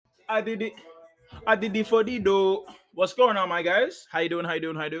I did it. I did it for the dough. What's going on, my guys? How you doing? How you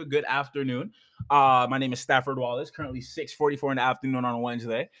doing? How you doing? Good afternoon. My name is Stafford Wallace. Currently 6:44 in the afternoon on a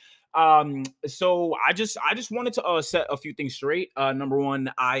Wednesday. So I just wanted to set a few things straight. Number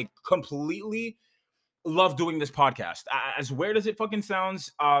one, I completely love doing this podcast. As weird as it fucking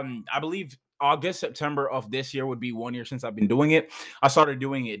sounds, I believe August, September of this year would be 1 year since I've been doing it. I started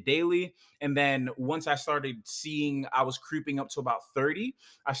doing it daily. And then once I started seeing I was creeping up to about 30,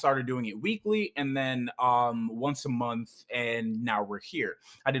 I started doing it weekly and then once a month. And now we're here.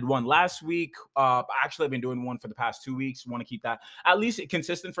 I did one last week. Actually, I've been doing one for the past 2 weeks. Want to keep that at least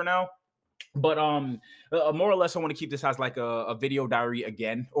consistent for now. But more or less, I want to keep this as like a video diary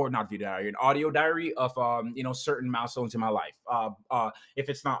again, or not video diary, an audio diary of certain milestones in my life. If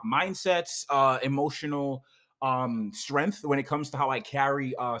it's not mindsets, emotional strength when it comes to how I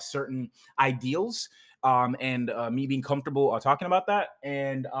carry certain ideals, and me being comfortable talking about that,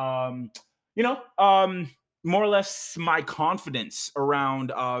 and you know um more or less my confidence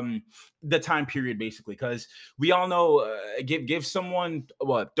around the time period, basically, because we all know, give someone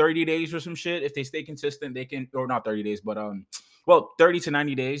what, 30 days or some shit. If they stay consistent, they can, or not 30 days, but 30 to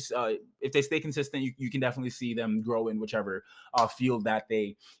 90 days. If they stay consistent, you can definitely see them grow in whichever field that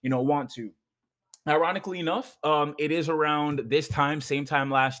they want to. Ironically enough, it is around this time, same time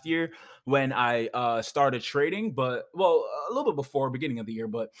last year, when I started trading, but well, a little bit before beginning of the year.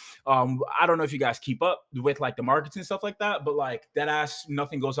 But I don't know if you guys keep up with like the markets and stuff like that, but like that ass,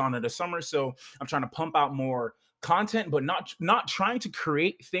 nothing goes on in the summer, so I'm trying to pump out more content, but not trying to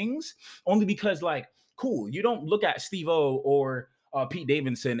create things only because, like, cool, you don't look at Steve O or Pete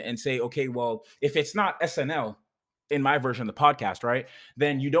Davidson and say, okay, well, if it's not SNL in my version of the podcast, right?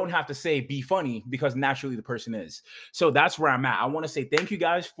 Then you don't have to say be funny, because naturally the person is. So that's where I'm at. I want to say thank you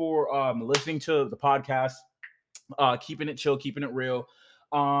guys for listening to the podcast, keeping it chill, keeping it real.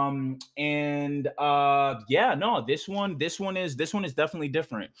 And Yeah, no, this one is definitely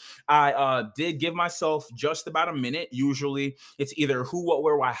different. I did give myself just about a minute. Usually it's either who, what,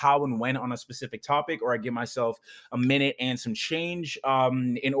 where, why, how, and when on a specific topic, or I give myself a minute and some change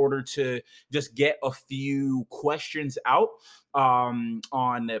in order to just get a few questions out on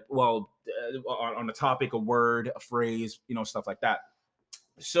the topic, a word, a phrase, stuff like that.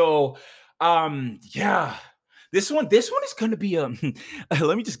 So yeah, this one is going to be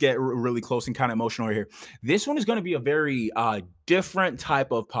let me just get really close and kind of emotional here. This one is going to be a very different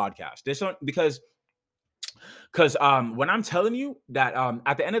type of podcast. This one, because when I'm telling you that,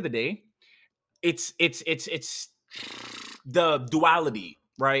 at the end of the day, it's the duality,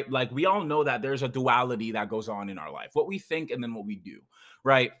 right? Like, we all know that there's a duality that goes on in our life, what we think and then what we do,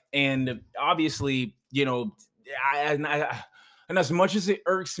 right? And obviously, and as much as it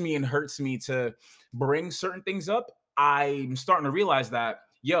irks me and hurts me to bring certain things up, I'm starting to realize that,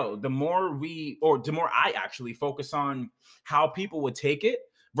 the more I actually focus on how people would take it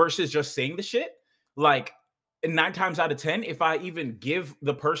versus just saying the shit, like, 9 times out of 10, if I even give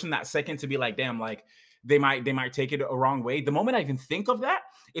the person that second to be like, damn, like, they might take it a wrong way. The moment I even think of that,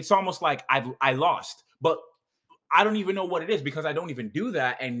 it's almost like I lost. But I don't even know what it is, because I don't even do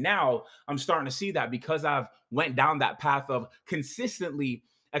that. And now I'm starting to see that, because I've went down that path of consistently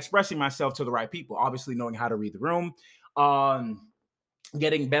expressing myself to the right people, obviously knowing how to read the room, um,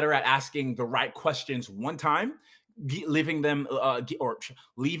 getting better at asking the right questions one time, leaving them or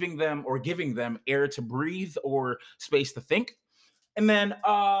leaving them or giving them air to breathe or space to think. And then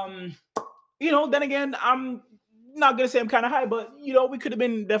then again, I'm not gonna say I'm kind of high, but we could have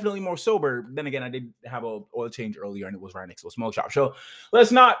been definitely more sober. Then again, I did have a oil change earlier, and it was right next to a smoke shop. So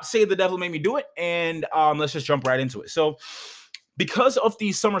let's not say the devil made me do it, and let's just jump right into it. So, because of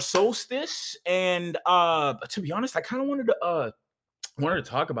the summer solstice, and to be honest, I kind of wanted to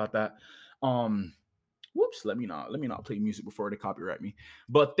talk about that. Um, Whoops, let me not play music before they copyright me.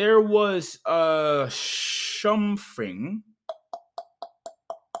 But there was something.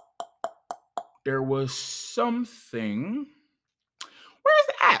 There was something. Where's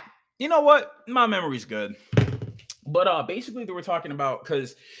the app? You know what? My memory's good. But basically, they were talking about,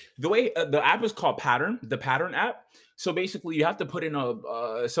 because the way the app is called Pattern, the Pattern app. So basically, you have to put in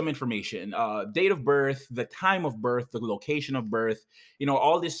some information, date of birth, the time of birth, the location of birth,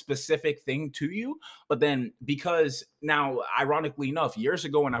 all this specific thing to you. But then, because now, ironically enough, years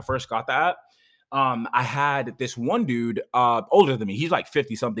ago when I first got the app, I had this one dude older than me. He's like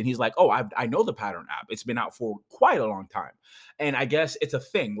 50 something. He's like, oh, I know the Pattern app. It's been out for quite a long time. And I guess it's a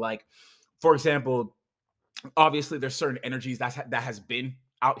thing. Like, for example, obviously there's certain energies that has been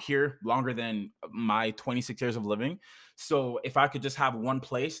out here longer than my 26 years of living. So if I could just have one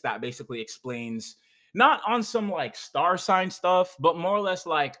place that basically explains not on some like star sign stuff, but more or less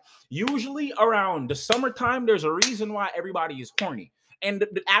like usually around the summertime, there's a reason why everybody is horny. And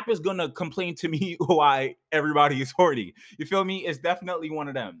the app is gonna complain to me why everybody is horny. You feel me? It's definitely one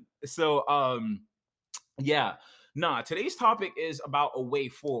of them. So yeah. Nah, today's topic is about a way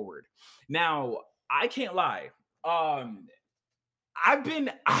forward. Now, I can't lie. Um, I've been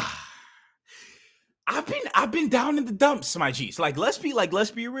I've been down in the dumps, my G's. Let's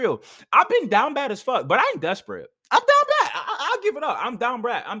be real. I've been down bad as fuck, but I ain't desperate. I'm down bad. I'll give it up. I'm down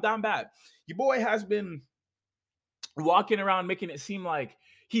bad. I'm down bad. Your boy has been walking around making it seem like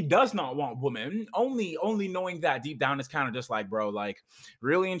he does not want women. Only knowing that deep down it's kind of just like, bro, like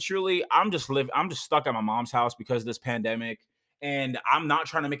really and truly, I'm just stuck at my mom's house because of this pandemic. And I'm not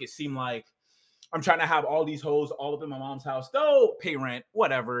trying to make it seem like I'm trying to have all these hoes all up in my mom's house. Though pay rent,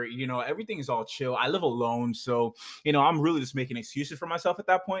 whatever. Everything is all chill. I live alone, so I'm really just making excuses for myself at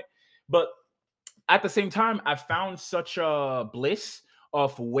that point. But at the same time, I found such a bliss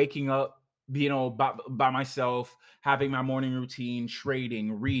of waking up, by myself, having my morning routine,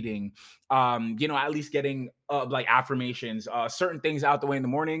 trading, reading, at least getting like affirmations, certain things out the way in the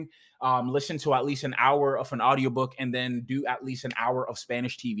morning, listen to at least an hour of an audiobook, and then do at least an hour of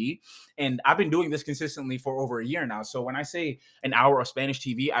Spanish TV. And I've been doing this consistently for over a year now. So when I say an hour of Spanish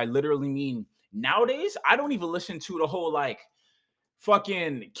TV, I literally mean nowadays, I don't even listen to the whole like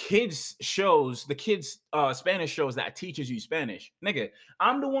fucking kids shows, the kids Spanish shows that teaches you Spanish. Nigga,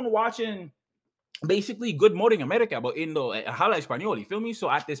 I'm the one watching basically Good Morning America, but in the habla español, you feel me? So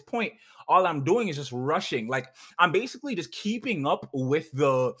at this point, all I'm doing is just rushing. Like I'm basically just keeping up with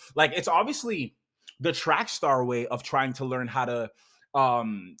it's obviously the track star way of trying to learn how to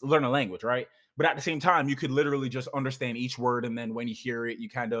learn a language, right? But at the same time, you could literally just understand each word, and then when you hear it, you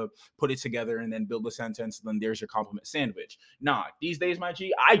kind of put it together and then build a sentence. And then there's your compliment sandwich. Nah, these days, my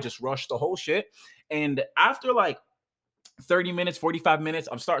G, I just rush the whole shit. And after like 30 minutes, 45 minutes,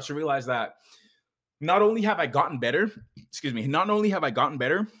 I'm starting to realize that not only have I gotten better, not only have I gotten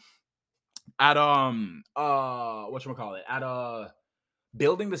better at whatchamacallit, at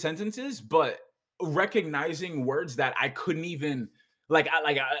building the sentences, but recognizing words that I couldn't even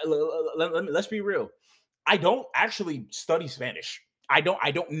let's be real. I don't actually study Spanish. I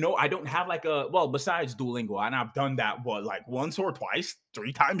don't know. I don't have like besides Duolingo, and I've done that like once or twice,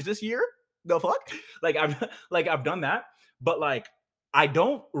 3 times this year. The fuck? I've done that, but like I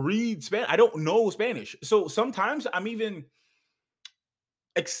don't read Spanish. I don't know Spanish. So sometimes I'm even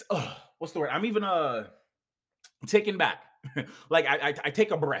what's the word? I'm even taken back. Like I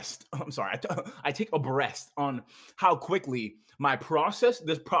take a breast. I'm sorry. I take a breast on how quickly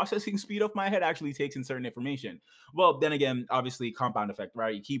this processing speed of my head actually takes in certain information. Well, then again, obviously compound effect,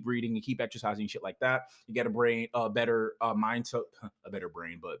 right? You keep reading, you keep exercising, shit like that. You get a better mind to a better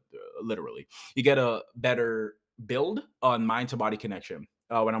brain, but literally, you get a better build on mind to body connection.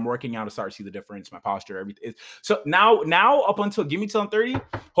 When I'm working out, I start to see the difference, my posture, everything. So now up until give me till I'm 30,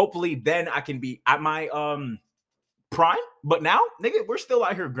 hopefully then I can be at my prime. But now, nigga, we're still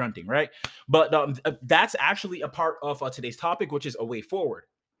out here grunting, right? But that's actually a part of today's topic, which is a way forward.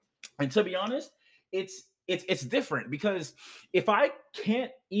 And to be honest, it's different because if I can't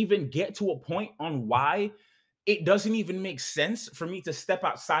even get to a point on why it doesn't even make sense for me to step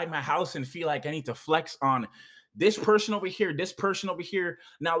outside my house and feel like I need to flex on this person over here, this person over here.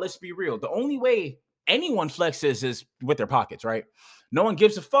 Now, let's be real. The only way anyone flexes is with their pockets, right? No one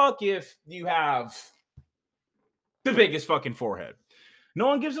gives a fuck if you have the biggest fucking forehead. No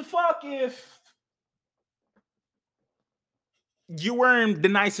one gives a fuck if you're wearing the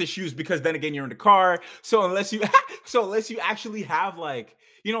nicest shoes because then again you're in the car. So unless you actually have like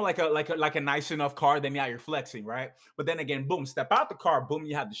like a nice enough car, then yeah, you're flexing, right? But then again, boom, step out the car, boom,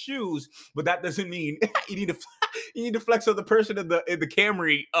 you have the shoes, but that doesn't mean you need to you need to flex on the person in the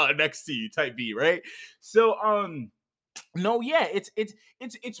Camry next to you, type B, right? So no, yeah,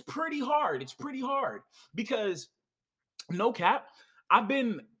 it's pretty hard. It's pretty hard because no cap, I've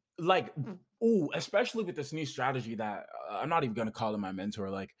been like, especially with this new strategy that I'm not even gonna call him my mentor.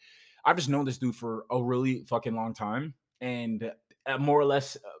 Like, I've just known this dude for a really fucking long time, and more or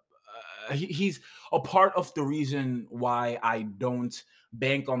less, he's a part of the reason why I don't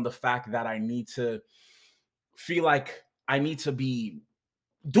bank on the fact that I need to feel like I need to be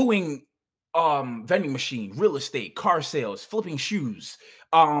doing vending machine, real estate, car sales, flipping shoes,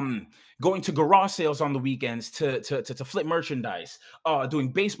 um going to garage sales on the weekends to flip merchandise,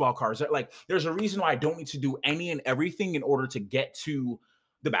 doing baseball cards. Like there's a reason why I don't need to do any and everything in order to get to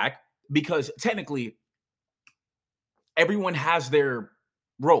the back, because technically everyone has their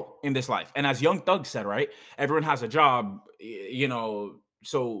role in this life. And as Young Thug said, right? Everyone has a job,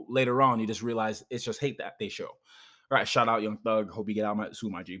 So later on, you just realize it's just hate that they show. All right, shout out Young Thug. Hope you get out my sue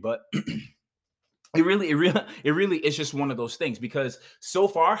my G. But it really is just one of those things because so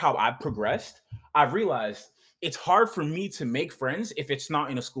far how I've progressed, I've realized it's hard for me to make friends if it's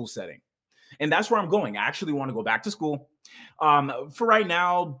not in a school setting. And that's where I'm going. I actually want to go back to school. For right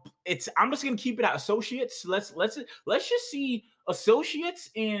now, it's I'm just gonna keep it at associates. Let's just see associates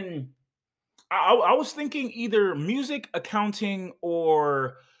in. I was thinking either music, accounting,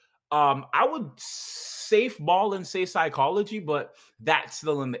 or I would safe ball and say psychology, but that's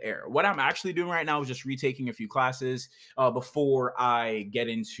still in the air. What I'm actually doing right now is just retaking a few classes before I get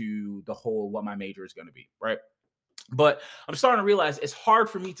into the whole what my major is going to be, right? But I'm starting to realize it's hard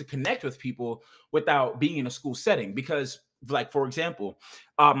for me to connect with people without being in a school setting because, like for example,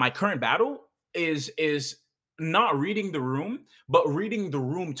 my current battle is not reading the room, but reading the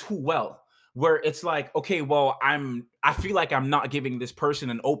room too well. Where it's like, okay, well, I feel like I'm not giving this person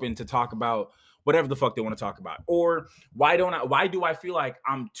an open to talk about whatever the fuck they want to talk about, or why do I feel like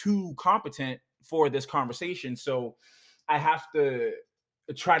I'm too competent for this conversation? So I have to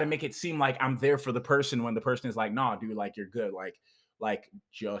try to make it seem like I'm there for the person when the person is like, "Nah, dude, like you're good, like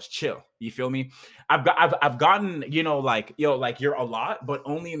just chill." You feel me? I've gotten like like you're a lot, but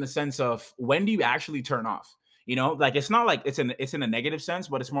only in the sense of when do you actually turn off? Like it's not like it's in a negative sense,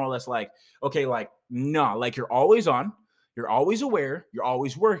 but it's more or less like okay, like no, like you're always on. You're always aware. You're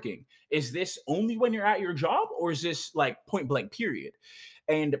always working. Is this only when you're at your job, or is this like point blank period?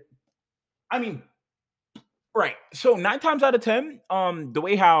 And I mean, right. So 9 times out of 10, the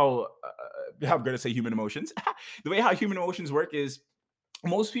way how I'm gonna say human emotions, the way how human emotions work is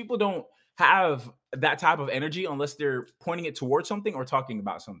most people don't have that type of energy unless they're pointing it towards something or talking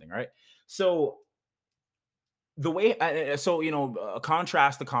about something, right? So the way so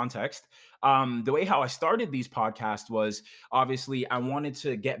contrast the context, the way how I started these podcasts was obviously I wanted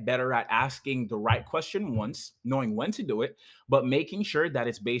to get better at asking the right question once, knowing when to do it, but making sure that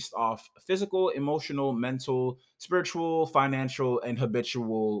it's based off physical, emotional, mental, spiritual, financial, and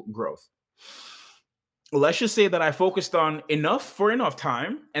habitual growth. Let's just say that I focused on enough for enough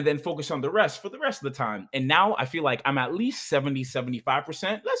time and then focus on the rest for the rest of the time. And now I feel like I'm at least 70,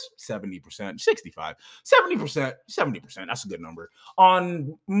 75%, that's 70%, 65, 70%, 70%. That's a good number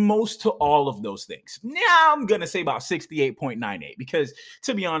on most to all of those things. Now I'm going to say about 68.98 because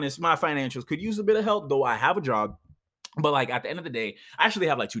to be honest, my financials could use a bit of help, though I have a job. But like at the end of the day, I actually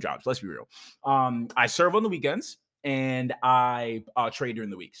have like two jobs. Let's be real. I serve on the weekends and I trade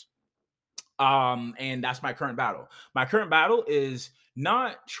during the weeks. And that's my current battle. My current battle is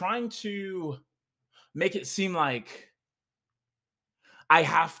not trying to make it seem like I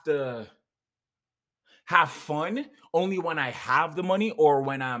have to have fun only when I have the money or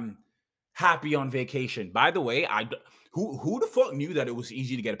when I'm happy on vacation. By the way, who the fuck knew that it was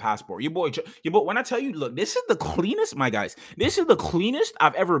easy to get a passport? Your boy. When I tell you, look, this is the cleanest, my guys. This is the cleanest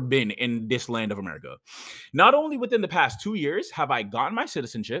I've ever been in this land of America. Not only within the past 2 years have I gotten my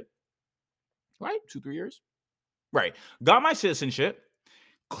citizenship, right? 2, 3 years. Right. Got my citizenship,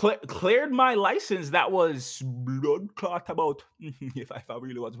 cleared my license that was blood clot about if I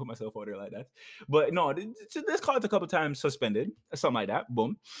really want to put myself out there like that. But no, this caught a couple times suspended, something like that.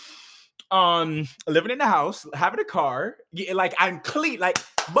 Boom. Living in the house, having a car, like I'm clean, like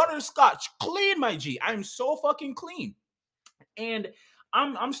butterscotch, clean, my G. I'm so fucking clean. And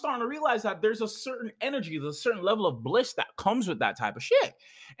I'm starting to realize that there's a certain energy, there's a certain level of bliss that comes with that type of shit.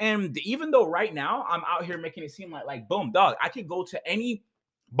 And even though right now I'm out here making it seem like boom, dog, I could go to any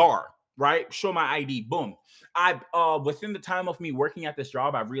bar, right? Show my ID, boom. I within the time of me working at this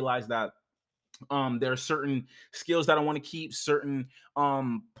job, I've realized that there are certain skills that I want to keep, certain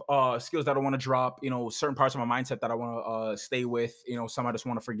skills that I want to drop, certain parts of my mindset that I want to stay with, some I just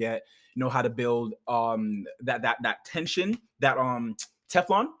want to forget, how to build that tension, that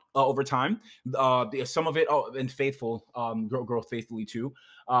Teflon over time. Some of it, and faithful, growth faithfully too.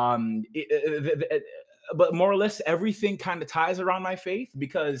 But more or less everything kind of ties around my faith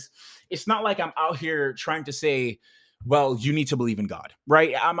because it's not like I'm out here trying to say, well, you need to believe in God,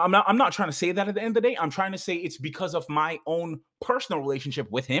 right? I'm not trying to say that at the end of the day. I'm trying to say it's because of my own personal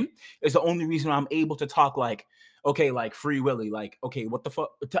relationship with him is the only reason I'm able to talk like, okay, like Free Willy, like, okay, what the fuck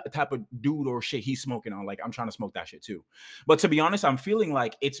type of dude or shit he's smoking on? Like, I'm trying to smoke that shit too. But to be honest, I'm feeling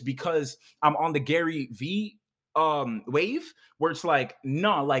like it's because I'm on the Gary V wave where it's like,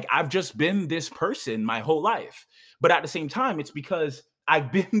 no, like I've just been this person my whole life. But at the same time, it's because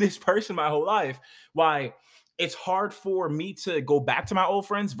I've been this person my whole life. Why? It's hard for me to go back to my old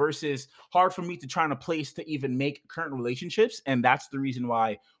friends versus hard for me to try to place to even make current relationships. And that's the reason why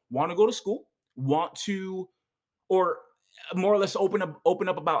I want to go to school, want to, or more or less open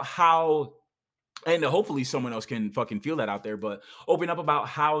up about how, and hopefully someone else can fucking feel that out there, but open up about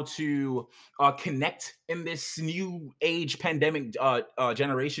how to connect in this new age pandemic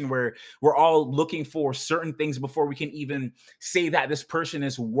generation where we're all looking for certain things before we can even say that this person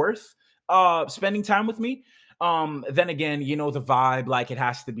is worth spending time with me. Then again, you know, the vibe, like, it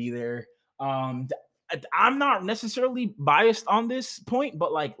has to be there. I'm not necessarily biased on this point,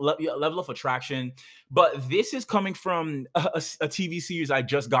 but like level of attraction. But this is coming from a TV series I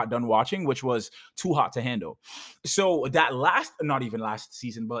just got done watching, which was Too Hot to Handle. So that last, not even last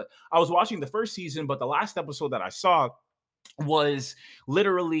season, but I was watching the first season, but the last episode that I saw was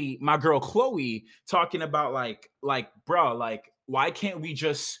literally my girl Chloe talking about like bro, like, why can't we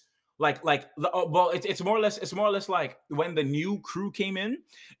just well, it's more or less like when the new crew came in,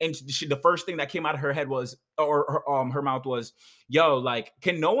 and the first thing that came out of her head was, or her mouth was, yo, like,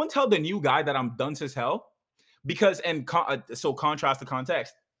 can no one tell the new guy that I'm dunce as hell? Because, and so contrast the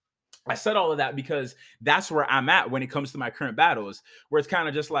context, I said all of that because that's where I'm at when it comes to my current battles, where it's kind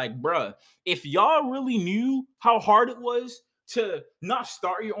of just like, bruh, if y'all really knew how hard it was to not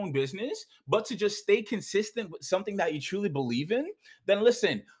start your own business, but to just stay consistent with something that you truly believe in, then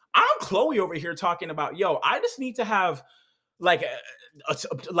listen, I'm Chloe over here talking about, yo, I just need to have like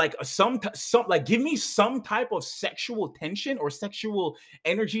some like, give me some type of sexual tension or sexual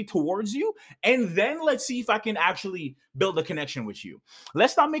energy towards you, and then let's see if I can actually build a connection with you.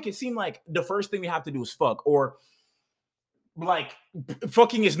 Let's not make it seem like the first thing we have to do is fuck, or like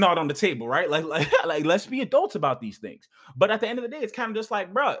fucking is not on the table, right? Like let's be adults about these things. But at the end of the day, it's kind of just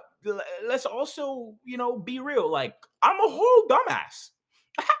like, bro, let's also, you know, be real. Like, I'm a whole dumbass.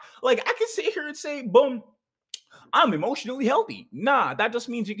 Like, I can sit here and say, boom, I'm emotionally healthy. Nah, that just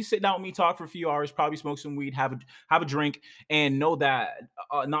means you can sit down with me, talk for a few hours, probably smoke some weed, have a drink, and know that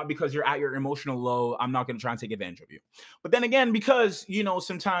not because you're at your emotional low, I'm not going to try and take advantage of you. But then again, because, you know,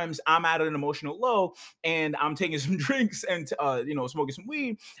 sometimes I'm at an emotional low and I'm taking some drinks and you know, smoking some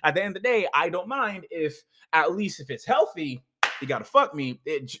weed. At the end of the day, I don't mind if, at least if it's healthy, you got to fuck me.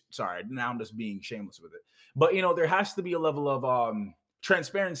 Sorry, now I'm just being shameless with it. But, you know, there has to be a level of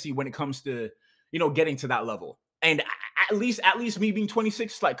transparency when it comes to, you know, getting to that level. And at least me being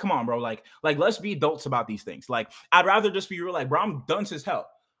 26, like, come on, bro, like let's be adults about these things. Like, I'd rather just be real, like, bro, I'm dunce as hell.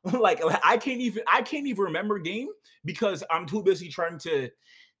 like I can't even remember game because I'm too busy trying to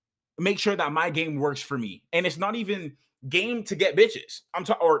make sure that my game works for me. And it's not even game to get bitches.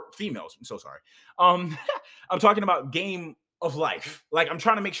 Or females. I'm so sorry. I'm talking about game of life. Like, I'm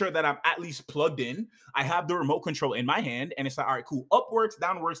trying to make sure that I'm at least plugged in. I have the remote control in my hand, and it's like, all right, cool. Up works,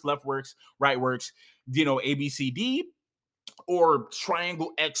 down works, left works, right works. You know, A, B, C, D, or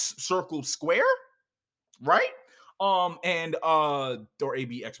triangle, X, circle, square, right? And or A,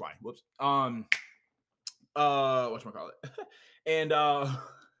 B, X, Y. Whoops. Whatchamacallit? And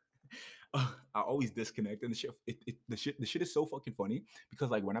I always disconnect, and the shit is so fucking funny because,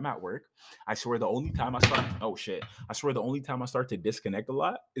 like, when I'm at work, I swear the only time I start to disconnect a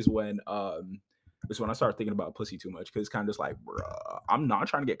lot is when I start thinking about pussy too much, because it's kind of just like, bruh, I'm not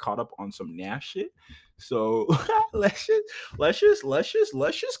trying to get caught up on some nash shit. So let's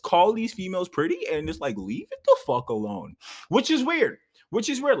just call these females pretty and just like leave it the fuck alone. Which is weird.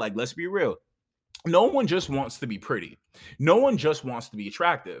 Like, let's be real. No one just wants to be pretty. No one just wants to be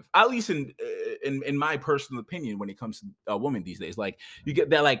attractive. At least in my personal opinion, when it comes to a woman these days, like, you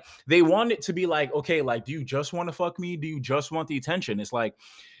get that, like, they want it to be like, okay, like, do you just want to fuck me? Do you just want the attention? It's like,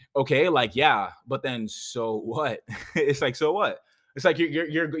 okay, like, yeah, but then so what? It's like, so what? It's like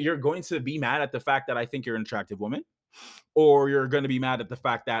you're going to be mad at the fact that I think you're an attractive woman, or you're going to be mad at the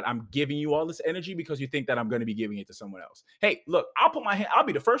fact that I'm giving you all this energy because you think that I'm going to be giving it to someone else. Hey, look, I'll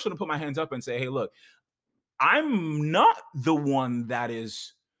be the first one to put my hands up and say, hey, look, I'm not the one that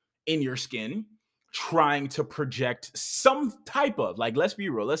is in your skin trying to project some type of, like, let's be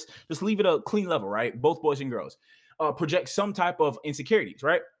real, let's just leave it a clean level, right? Both boys and girls project some type of insecurities,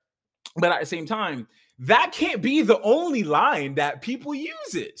 right? But at the same time, that can't be the only line that people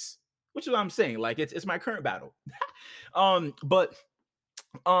uses, which is what I'm saying. Like, it's my current battle. But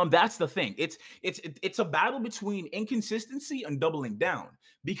that's the thing. It's a battle between inconsistency and doubling down,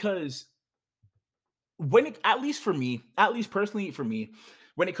 because when it, at least for me, at least personally for me,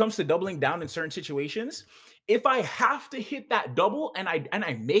 when it comes to doubling down in certain situations, if I have to hit that double and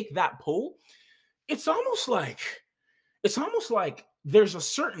I make that pull, it's almost like there's a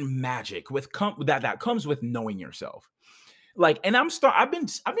certain magic that comes with knowing yourself. Like, and I've been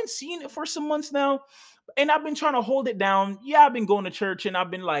seeing it for some months now. And I've been trying to hold it down. Yeah, I've been going to church and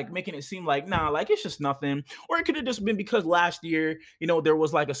I've been like making it seem like, nah, like it's just nothing. Or it could have just been because last year, there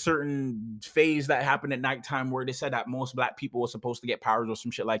was like a certain phase that happened at nighttime where they said that most black people were supposed to get powers or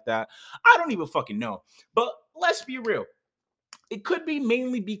some shit like that. I don't even fucking know. But let's be real. It could be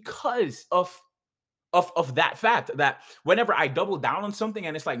mainly because of that fact that whenever I double down on something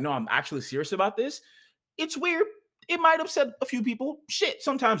and it's like, no, I'm actually serious about this, it's weird. It might upset a few people. Shit,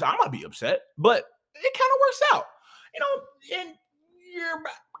 sometimes I might be upset, but it kind of works out, and you're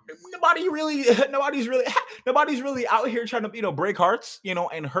nobody's really out here trying to break hearts,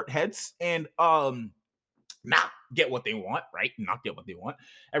 and hurt heads, and not get what they want, right? Not get what they want.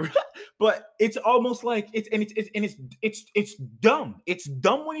 But it's almost like it's dumb. It's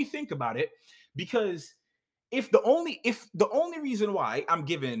dumb when you think about it, because if the only reason why I'm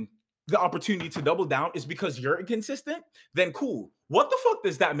given the opportunity to double down is because you're inconsistent, then cool. What the fuck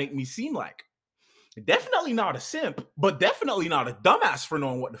does that make me seem like? Definitely not a simp, but definitely not a dumbass for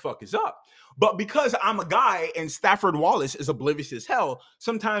knowing what the fuck is up. But because I'm a guy and Stafford Wallace is oblivious as hell,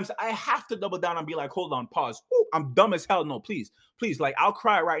 sometimes I have to double down and be like, hold on, pause. Ooh, I'm dumb as hell. No, please, please, like I'll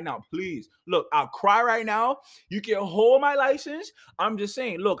cry right now. Please. Look, I'll cry right now. You can hold my license. I'm just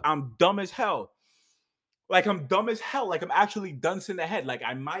saying, look, I'm dumb as hell. Like I'm dumb as hell. Like I'm actually dunce in the head. Like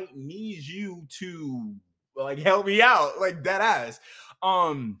I might need you to like help me out. Like that ass.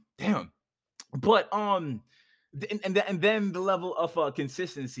 Damn. But and then the level of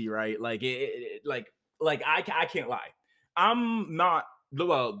consistency, right? Like like I can't lie. I'm not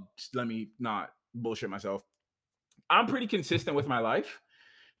well. Let me not bullshit myself. I'm pretty consistent with my life.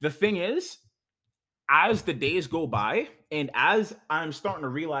 The thing is, as the days go by, and as I'm starting to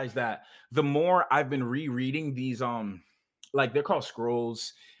realize that the more I've been rereading these like they're called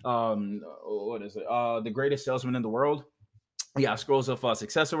scrolls. What is it? The greatest salesman in the world. Yeah, scrolls of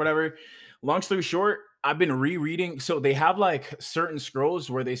success or whatever. Long story short, I've been rereading. So they have like certain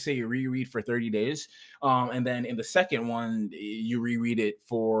scrolls where they say you reread for 30 days. And then in the second one, you reread it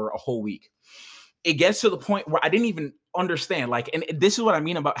for a whole week. It gets to the point where I didn't even understand. Like, and this is what I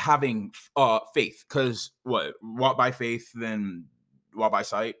mean about having faith. Because what walk by faith, then walk by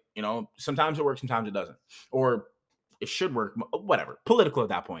sight. Sometimes it works, sometimes it doesn't. Or it should work, whatever, political at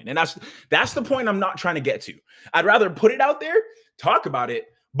that point. And that's the point I'm not trying to get to. I'd rather put it out there, talk about it,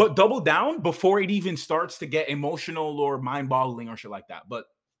 but double down before it even starts to get emotional or mind-boggling or shit like that. But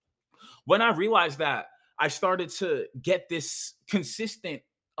when I realized that, I started to get this consistent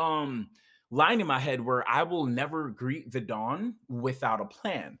line in my head where I will never greet the dawn without a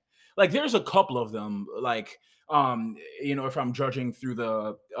plan. Like there's a couple of them, like if I'm judging through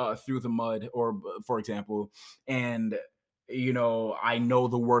the mud, or for example, and I know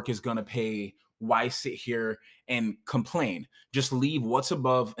the work is gonna pay. Why sit here and complain? Just leave what's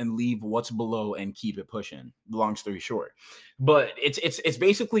above and leave what's below and keep it pushing. Long story short. But it's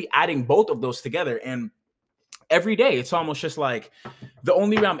basically adding both of those together. And every day it's almost just like the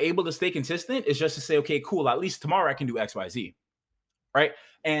only way I'm able to stay consistent is just to say, okay, cool, at least tomorrow I can do XYZ, right?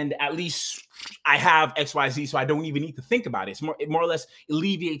 And at least I have XYZ, so I don't even need to think about it. It more or less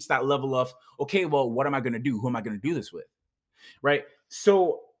alleviates that level of, okay, well, what am I going to do? Who am I going to do this with? Right?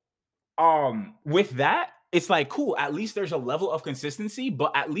 So with that, it's like, cool, at least there's a level of consistency.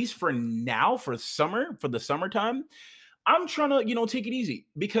 But at least for now, for the summertime, I'm trying to, take it easy,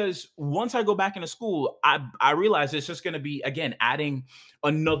 because once I go back into school, I realize it's just going to be, again, adding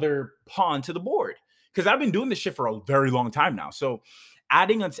another pawn to the board, because I've been doing this shit for a very long time now. So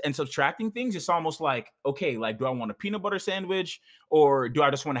adding and subtracting things, it's almost like, okay, like, do I want a peanut butter sandwich, or do I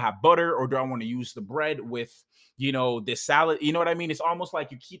just want to have butter, or do I want to use the bread with, this salad? You know what I mean? It's almost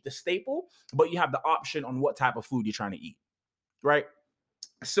like you keep the staple, but you have the option on what type of food you're trying to eat, right?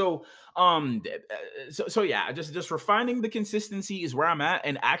 So so yeah, just refining the consistency is where I'm at,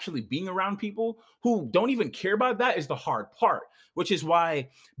 and actually being around people who don't even care about that is the hard part, which is why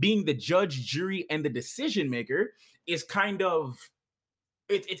being the judge, jury, and the decision maker is kind of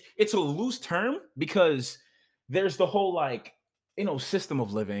it's a loose term, because there's the whole, like, system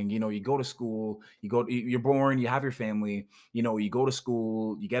of living. You go to school, you're born, you have your family, you go to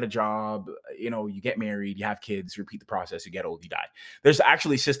school, you get a job, you get married, you have kids, repeat the process, you get old, you die. There's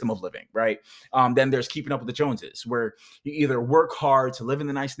actually a system of living, right? Then there's keeping up with the Joneses, where you either work hard to live in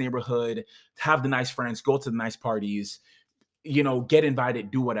the nice neighborhood, have the nice friends, go to the nice parties, get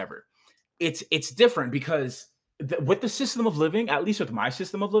invited, do whatever. It's different, because with the system of living, at least with my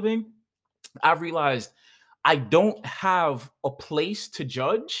system of living, I've realized I don't have a place to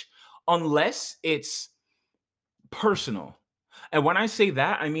judge unless it's personal. And when I say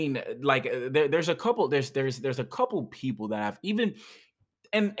that, I mean, like, there's a couple people that have even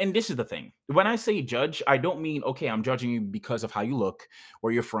and this is the thing. When I say judge, I don't mean okay, I'm judging you because of how you look,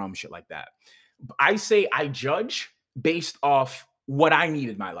 where you're from, shit like that. I say I judge based off what I need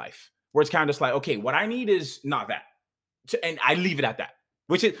in my life. Where it's kind of just like, okay, what I need is not that. And I leave it at that.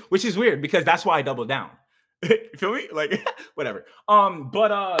 Which is weird because that's why I double down. You feel me? Like whatever.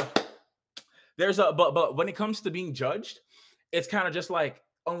 But there's a but when it comes to being judged, it's kind of just like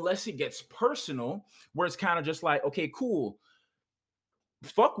unless it gets personal, where it's kind of just like, okay, cool,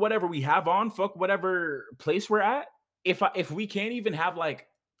 fuck whatever we have on, fuck whatever place we're at. If we can't even have like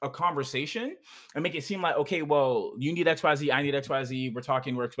a conversation and make it seem like, okay, well, you need XYZ, I need XYZ, we're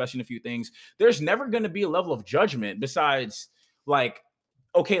talking, we're expressing a few things. There's never gonna be a level of judgment besides like,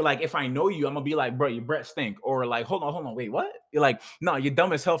 okay, like if I know you, I'm gonna be like, bro, your breath stink, or like, hold on, wait, what? You're like, no, you're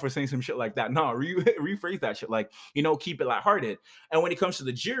dumb as hell for saying some shit like that. No, rephrase that shit, like, keep it lighthearted. And when it comes to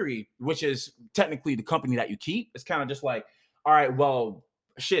the jury, which is technically the company that you keep, it's kind of just like, all right, well,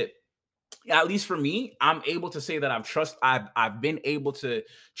 shit. At least for me, I'm able to say that I've been able to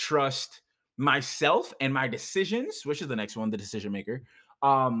trust myself and my decisions, which is the next one, the decision maker,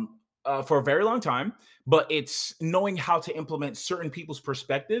 for a very long time. But it's knowing how to implement certain people's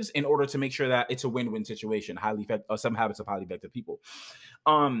perspectives in order to make sure that it's a win-win situation. Some habits of highly effective people.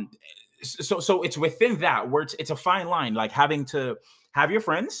 Um, so it's within that where it's a fine line, like having to have your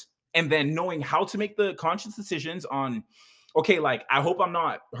friends and then knowing how to make the conscious decisions on, okay, like I hope I'm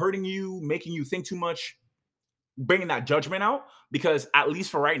not hurting you, making you think too much, bringing that judgment out, because at least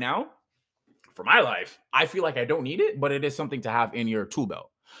for right now, for my life, I feel like I don't need it, but it is something to have in your tool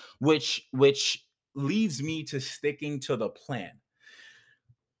belt, which leads me to sticking to the plan.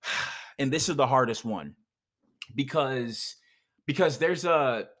 And this is the hardest one because there's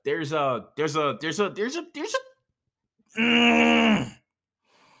a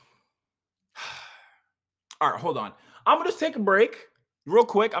all right, hold on. I'm gonna just take a break real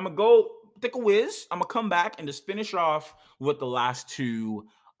quick. I'm gonna go take a whiz. I'm gonna come back and just finish off with the last two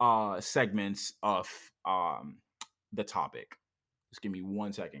segments of the topic. Just give me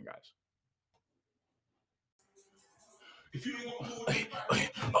 1 second, guys. If you what?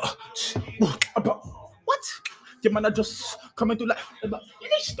 You man, I just coming through like let me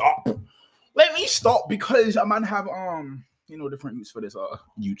stop. Let me stop because I might have different use for this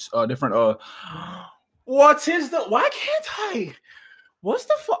different what is the why can't I? What's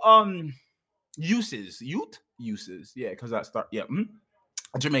the uses? Yeah, because that start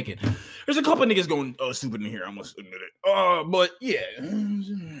Jamaican. There's a couple niggas going stupid in here. I must admit it. But yeah,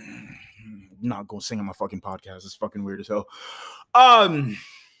 not gonna sing on my fucking podcast. It's fucking weird as hell.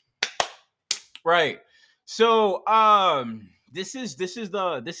 Right. So this is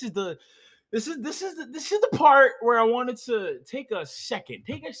the part where I wanted to take a second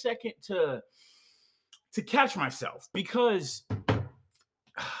to catch myself because fuck.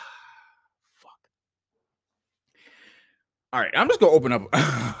 All right, I'm just gonna open up.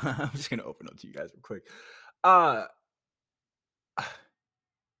 I'm just gonna open up to you guys real quick.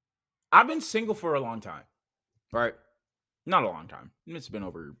 I've been single for a long time, right? Not a long time. It's been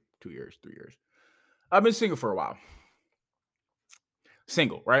over 2 years, 3 years. I've been single for a while.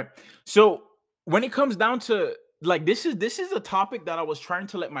 Single, right? So when it comes down to like this is a topic that I was trying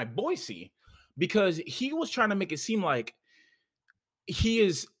to let my boy see because he was trying to make it seem like he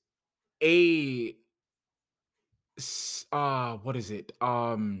is a what is it?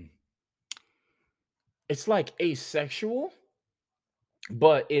 It's like asexual,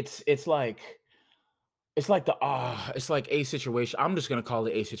 but it's like a situation. I'm just gonna call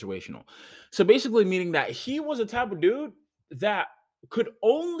it asituational. So basically, meaning that he was a type of dude that could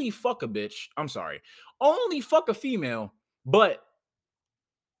only fuck a bitch. I'm sorry, only fuck a female, but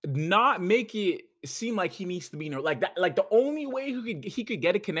not make it seem like he needs to be like that. Like the only way he could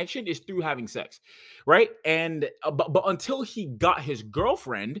get a connection is through having sex, right? And but until he got his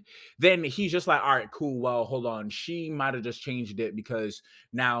girlfriend, then he's just like, all right, cool. Well, hold on, she might have just changed it because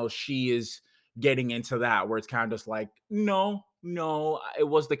now she is getting into that where it's kind of just like, no, it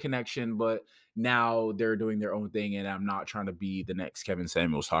was the connection, but now they're doing their own thing, and I'm not trying to be the next Kevin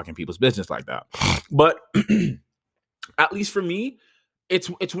Samuels talking people's business like that. But at least for me, it's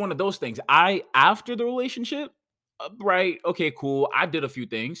one of those things. After the relationship, right? Okay, cool. I did a few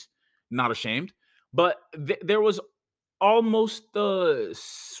things, not ashamed, but there was almost a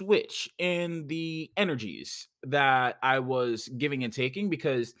switch in the energies that I was giving and taking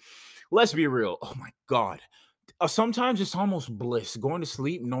because let's be real. Oh my god. Sometimes it's almost bliss going to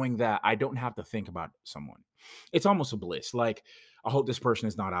sleep knowing that I don't have to think about someone. It's almost a bliss. Like I hope this person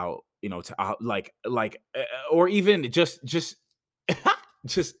is not out, to or even just just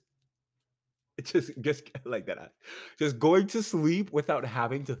just like that. Just going to sleep without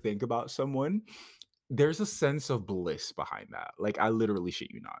having to think about someone. There's a sense of bliss behind that. Like I literally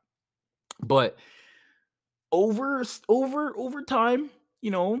shit you not. But over time,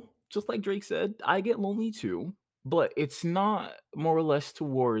 just like Drake said, I get lonely too, but it's not more or less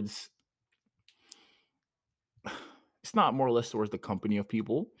towards it's not more or less towards the company of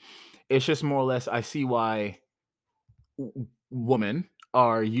people. It's just more or less I see why women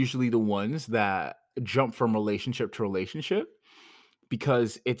are usually the ones that jump from relationship to relationship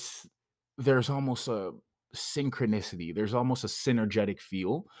because there's almost a synchronicity, there's almost a synergetic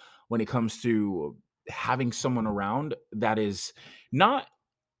feel when it comes to having someone around that is not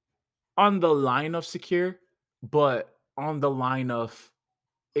on the line of secure, but on the line of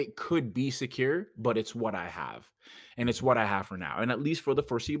it could be secure, but it's what I have. And it's what I have for now. And at least for the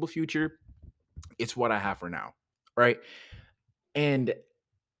foreseeable future, it's what I have for now. Right. And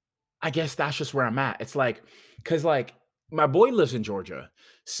I guess that's just where I'm at. It's like, cause like my boy lives in Georgia.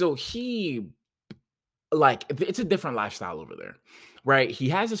 So it's a different lifestyle over there, right? He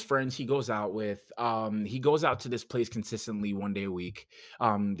has his friends he goes out with. He goes out to this place consistently 1 day a week.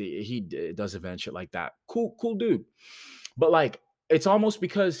 Does events, shit like that. Cool dude. But like, it's almost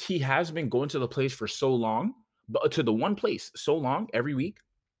because he has been going to the place for so long, but to the one place so long every week.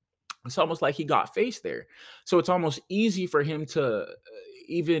 It's almost like he got face there. So it's almost easy for him to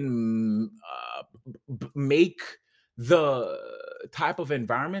even make the type of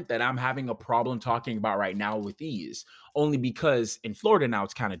environment that I'm having a problem talking about right now with ease. Only because in Florida now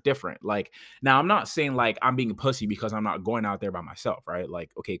it's kind of different. Like now I'm not saying like I'm being a pussy because I'm not going out there by myself, right?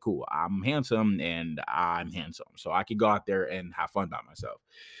 Like, okay, cool. I'm handsome and I'm handsome. So I could go out there and have fun by myself.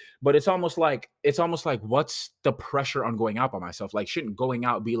 But it's almost like what's the pressure on going out by myself? Like, shouldn't going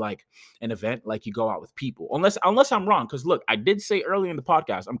out be like an event like you go out with people? Unless I'm wrong. Because look, I did say earlier in the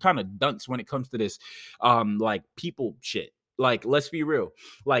podcast, I'm kind of dunce when it comes to this like people shit. Like, let's be real.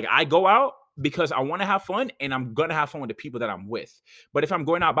 Like, I go out because I want to have fun and I'm gonna have fun with the people that I'm with. But if I'm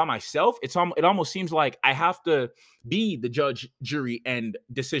going out by myself, it almost seems like I have to be the judge, jury, and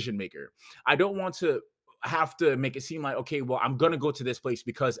decision maker. I don't want to have to make it seem like, okay, well, I'm gonna go to this place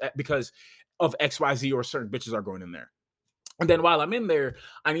because of XYZ or certain bitches are going in there. And then while I'm in there,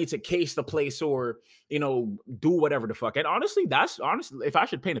 I need to case the place or, do whatever the fuck. And honestly, if I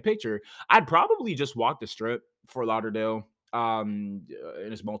should paint a picture, I'd probably just walk the strip for Lauderdale. And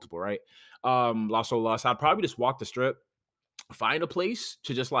it's multiple, right? Las Olas. I'd probably just walk the strip, find a place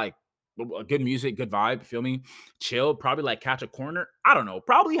to just like good music, good vibe, feel me? Chill, probably like catch a corner. I don't know.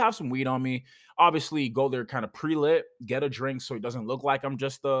 Probably have some weed on me. Obviously, go there kind of pre-lit, get a drink so it doesn't look like I'm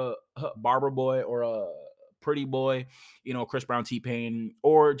just a barber boy or a pretty boy, Chris Brown, T-Pain,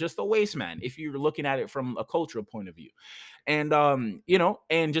 or just a waste man if you're looking at it from a cultural point of view. And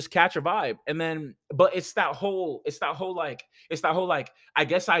and just catch a vibe. And then but it's that whole like I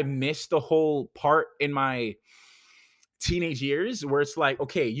guess I missed the whole part in my teenage years where it's like,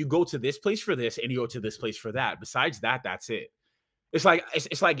 okay, you go to this place for this and you go to this place for that. Besides that, that's it. It's like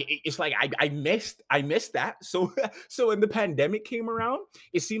I missed that. So so when the pandemic came around,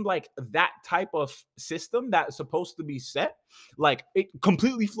 it seemed like that type of system that's supposed to be set, like it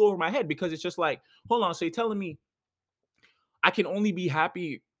completely flew over my head because it's just like, hold on, so you're telling me I can only be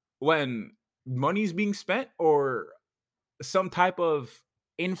happy when money's being spent or some type of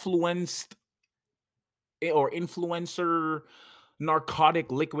influenced or influencer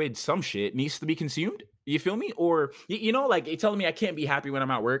narcotic liquid some shit needs to be consumed. You feel me? Or like you're telling me I can't be happy when I'm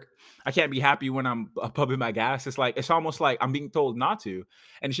at work. I can't be happy when I'm pumping my gas. It's almost like I'm being told not to,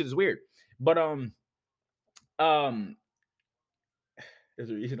 and shit is weird. But um, there's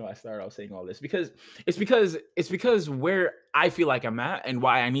a reason why I started off saying all this because it's because where I feel like I'm at and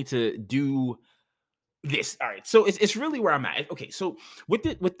why I need to do this. All right, so it's really where I'm at. Okay, so with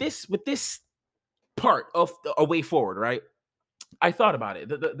this part of a way forward, right? I thought about it.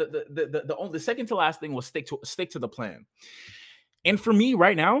 The second to last thing was stick to the plan. And for me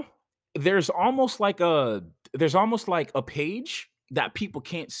right now, there's almost like a page that people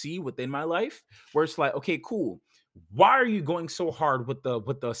can't see within my life where it's like, okay, cool. Why are you going so hard with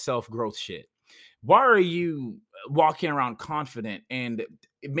the self-growth shit? Why are you walking around confident and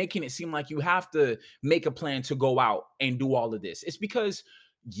making it seem like you have to make a plan to go out and do all of this? It's because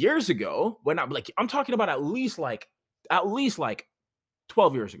years ago, when I'm talking about at least like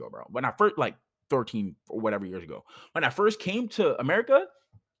 12 years ago, bro. When I first, like 13 or whatever years ago, when I first came to America,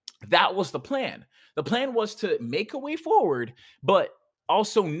 that was the plan. The plan was to make a way forward, but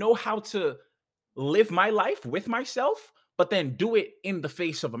also know how to live my life with myself, but then do it in the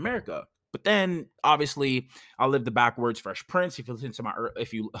face of America. But then obviously I lived the backwards Fresh Prince. If you listen to my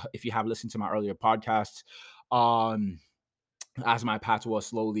if you have listened to my earlier podcasts, um, as my patois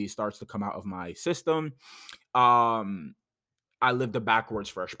slowly starts to come out of my system, um, I lived the backwards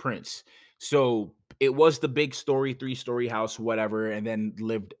Fresh Prince. So it was the big story, 3-story house, whatever, and then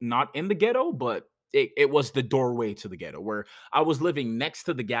lived not in the ghetto, but it was the doorway to the ghetto where I was living next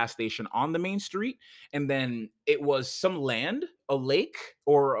to the gas station on the main street. And then it was some land, a lake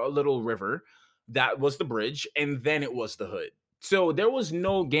or a little river that was the bridge. And then it was the hood. So there was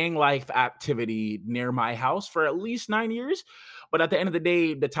no gang life activity near my house for at least 9 years. But at the end of the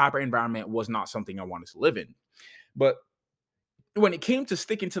day, the type of environment was not something I wanted to live in. But when it came to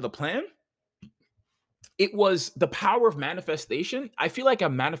sticking to the plan, it was the power of manifestation. I feel like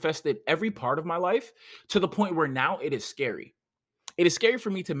I've manifested every part of my life to the point where now it is scary. It is scary for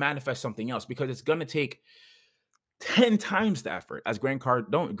me to manifest something else because it's going to take 10 times the effort, as Grant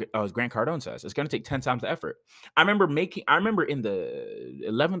Cardone says. It's going to take 10 times the effort. I remember in the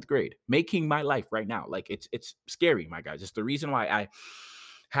 11th grade making my life right now. Like it's scary, my guys. It's the reason why I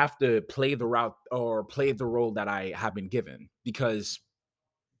have to play the route or play the role that I have been given, because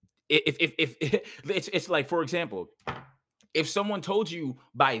if it's like, for example, if someone told you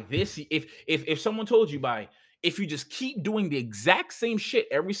by this, if someone told you by, if you just keep doing the exact same shit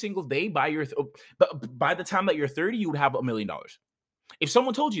every single day by by the time that you're 30, you would have $1,000,000. If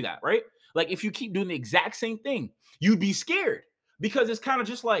someone told you that, right? Like if you keep doing the exact same thing, you'd be scared, because it's kind of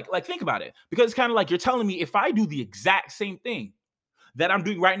just like think about it, because it's kind of like you're telling me if I do the exact same thing that I'm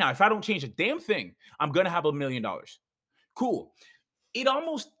doing right now, if I don't change a damn thing, I'm gonna have $1,000,000. Cool. It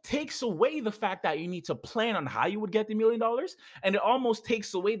almost takes away the fact that you need to plan on how you would get the $1,000,000. And it almost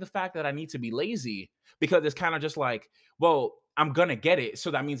takes away the fact that I need to be lazy, because it's kind of just like, well, I'm going to get it.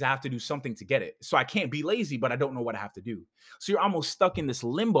 So that means I have to do something to get it. So I can't be lazy, but I don't know what I have to do. So you're almost stuck in this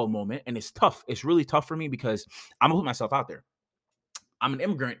limbo moment. And it's tough. It's really tough for me because I'm going to put myself out there. I'm an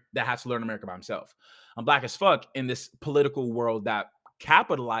immigrant that has to learn America by himself. I'm Black as fuck in this political world that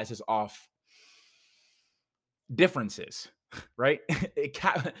capitalizes off differences, right?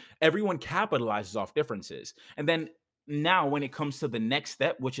 Everyone capitalizes off differences. And then now when it comes to the next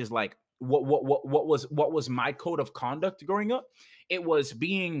step, which is like what was my code of conduct growing up? It was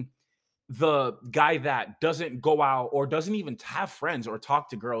being the guy that doesn't go out or doesn't even have friends or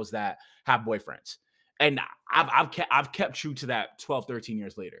talk to girls that have boyfriends. And I've kept true to that 12, 13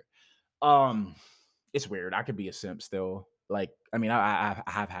 years later. Um it's weird. I could be a simp still. Like, I mean, I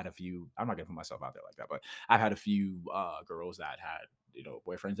have had a few. I'm not gonna put myself out there like that, but I've had a few girls that had,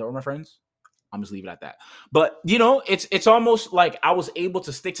 boyfriends that were my friends. I'm just leave it at that. But it's almost like I was able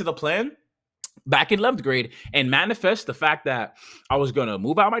to stick to the plan back in 11th grade and manifest the fact that I was gonna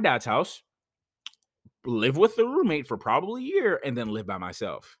move out of my dad's house, live with the roommate for probably a year, and then live by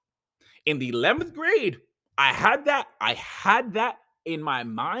myself. In the 11th grade, I had that in my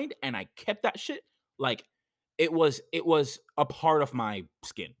mind, and I kept that shit like it was a part of my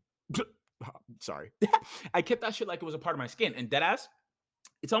skin. Sorry. I kept that shit like it was a part of my skin. And deadass,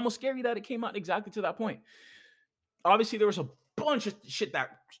 it's almost scary that it came out exactly to that point. Obviously, there was a bunch of shit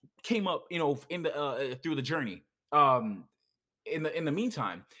that came up, in the through the journey. In the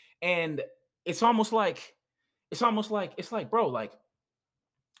meantime, and it's almost like it's like, bro, like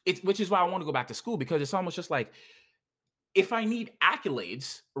it's, which is why I want to go back to school, because it's almost just like, if I need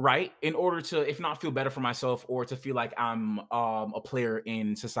accolades, right, in order to, if not feel better for myself or to feel like I'm a player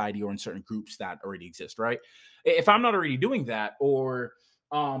in society or in certain groups that already exist, right? If I'm not already doing that, or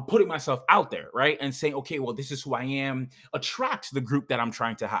putting myself out there, right, and saying, okay, well, this is who I am, attracts the group that I'm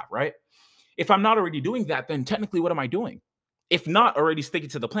trying to have, right? If I'm not already doing that, then technically, what am I doing? If not already sticking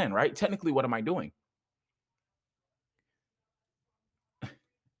to the plan, right? Technically, what am I doing?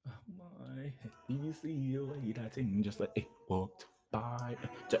 My, you see the way that thing just like it walked by.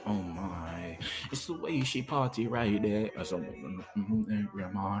 Oh my, it's the way she party right there. As a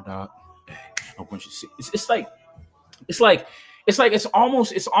grandmother, when she see, it's like it's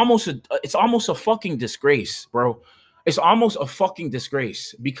almost a fucking disgrace, bro. It's almost a fucking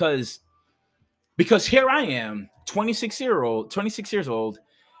disgrace, because here I am, 26 years old,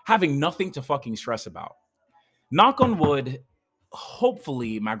 having nothing to fucking stress about. Knock on wood,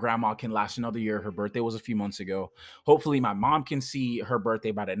 hopefully my grandma can last another year. Her birthday was a few months ago. Hopefully my mom can see her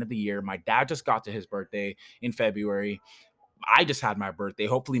birthday by the end of the year. My dad just got to his birthday in February. I just had my birthday.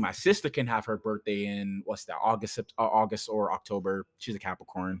 Hopefully my sister can have her birthday in, what's that, August or October. She's a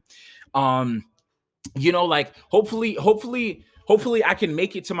Capricorn. like hopefully I can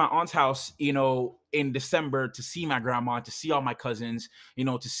make it to my aunt's house, in December to see my grandma, to see all my cousins,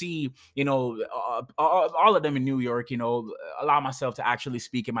 to see, all of them in New York, allow myself to actually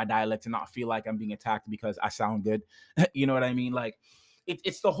speak in my dialect and not feel like I'm being attacked because I sound good. You know what I mean? Like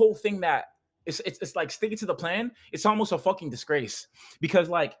it's the whole thing that it's like sticking to the plan. It's almost a fucking disgrace because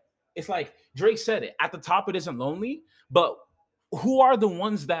it's like Drake said it at the top. It isn't lonely, but who are the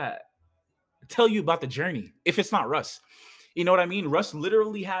ones that tell you about the journey if it's not Russ? You know what I mean? Russ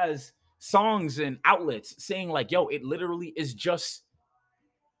literally has songs and outlets saying like, yo, it literally is just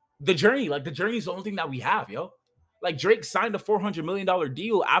the journey. Like the journey is the only thing that we have, yo. Like Drake signed a $400 million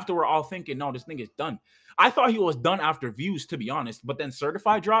deal after we're all thinking, no, this thing is done. I thought he was done after Views, to be honest. But then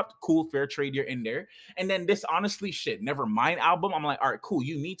Certified dropped, cool, fair trade, you're in there. And then this honestly shit, Nevermind album, I'm like, all right, cool.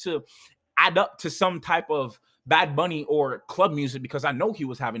 You need to add up to some type of Bad Bunny or club music because I know he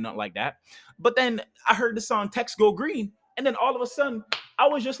was having nothing like that. But then I heard the song Text Go Green, and then all of a sudden I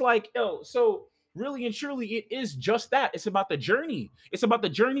was just like, yo, so really and truly, it is just that. It's about the journey. It's about the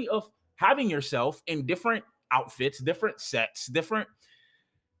journey of having yourself in different outfits, different sets, different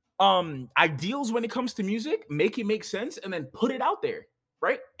ideals when it comes to music, make it make sense, and then put it out there,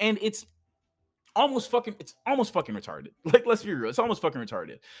 right? And it's almost fucking retarded. Like, let's be real, it's almost fucking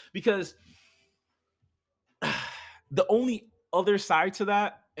retarded because the only other side to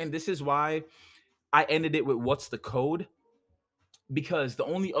that, and this is why I ended it with what's the code, because the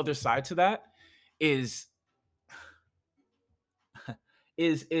only other side to that is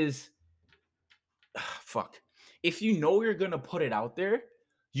is fuck. If you know you're gonna put it out there,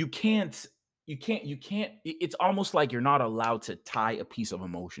 you can't, you can't. It's almost like you're not allowed to tie a piece of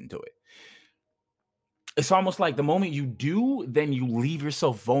emotion to it. It's almost like the moment you do, then you leave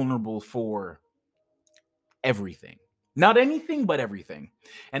yourself vulnerable for everything. Not anything, but everything.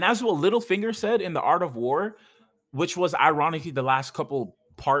 And as what Littlefinger said in The Art of War, which was ironically the last couple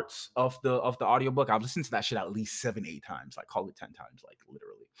parts of the audiobook. I've listened to that shit at least 7, 8 times, like call it 10 times, like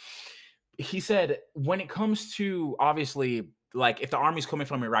literally. He said when it comes to, obviously, like if the army's coming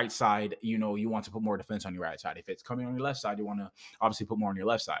from your right side, you want to put more defense on your right side. If it's coming on your left side, you want to obviously put more on your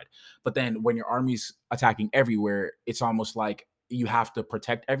left side. But then when your army's attacking everywhere, it's almost like you have to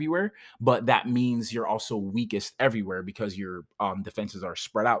protect everywhere, but that means you're also weakest everywhere because your defenses are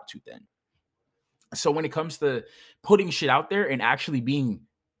spread out too thin. So when it comes to putting shit out there and actually being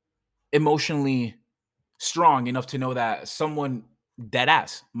emotionally strong enough to know that someone dead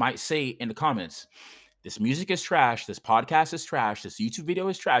ass might say in the comments, this music is trash, this podcast is trash, this YouTube video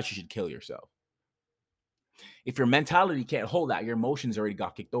is trash, you should kill yourself. If your mentality can't hold that, your emotions already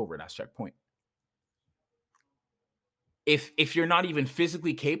got kicked over. That's checkpoint. If you're not even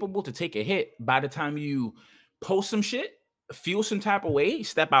physically capable to take a hit, by the time you post some shit, feel some type of way,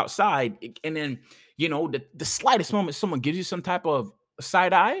 step outside, and then the slightest moment someone gives you some type of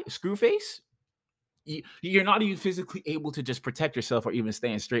side eye, screw face, you're not even physically able to just protect yourself or even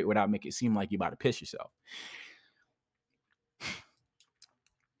stand straight without making it seem like you're about to piss yourself.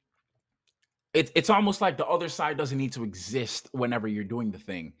 It's almost like the other side doesn't need to exist whenever you're doing the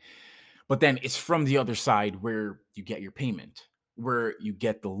thing. But then it's from the other side where you get your payment, where you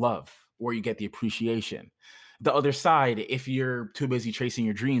get the love, where you get the appreciation. The other side, if you're too busy chasing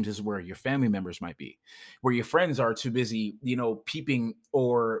your dreams, is where your family members might be, where your friends are too busy, peeping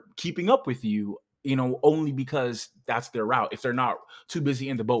or keeping up with you, only because that's their route. If they're not too busy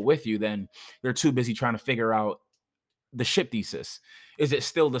in the boat with you, then they're too busy trying to figure out the ship thesis. Is it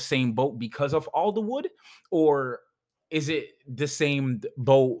still the same boat because of all the wood, or is it the same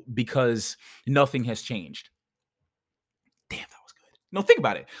boat because nothing has changed? Damn, that was good. No, think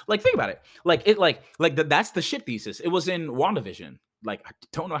about it. Think about it. That's the ship thesis. It was in WandaVision. Like, I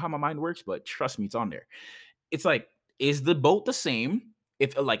don't know how my mind works, but trust me, it's on there. It's like, is the boat the same?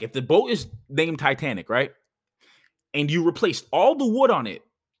 If the boat is named Titanic, right? And you replaced all the wood on it,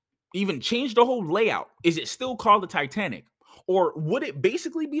 even changed the whole layout, is it still called the Titanic? Or would it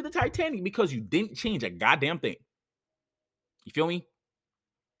basically be the Titanic because you didn't change a goddamn thing? You feel me?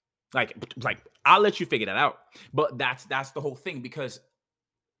 Like I'll let you figure that out. But that's the whole thing, because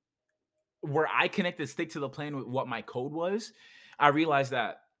where I connected stick to the plan with what my code was, I realized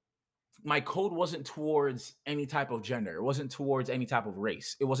that my code wasn't towards any type of gender. It wasn't towards any type of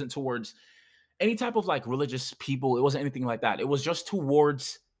race. It wasn't towards any type of religious people. It wasn't anything like that. It was just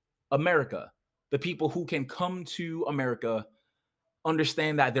towards America. The people who can come to America,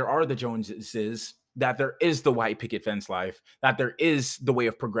 understand that there are the Joneses, that there is the white picket fence life, that there is the way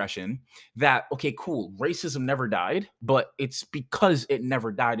of progression, that, okay, cool, racism never died, but it's because it never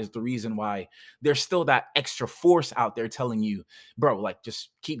died is the reason why there's still that extra force out there telling you, bro, just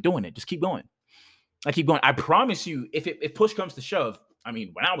keep doing it. Just keep going. I keep going. I promise you, if push comes to shove, I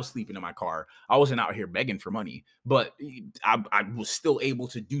mean, when I was sleeping in my car, I wasn't out here begging for money, but I was still able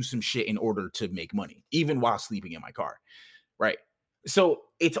to do some shit in order to make money, even while sleeping in my car. Right. So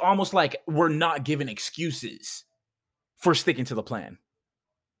it's almost like we're not given excuses for sticking to the plan.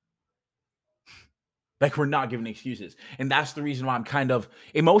 Like we're not giving excuses. And that's the reason why I'm kind of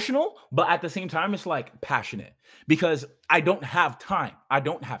emotional, but at the same time, it's like passionate because I don't have time. I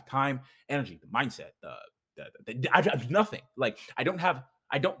don't have time, energy, the mindset, I have nothing. Like I don't have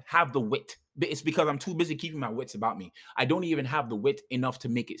the wit. It's because I'm too busy keeping my wits about me. I don't even have the wit enough to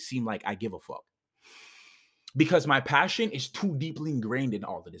make it seem like I give a fuck. Because my passion is too deeply ingrained in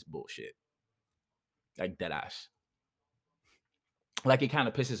all of this bullshit. Like dead ass. Like it kind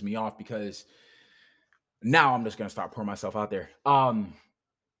of pisses me off because now I'm just gonna start pouring myself out there. I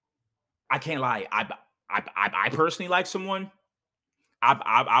can't lie. I personally like someone.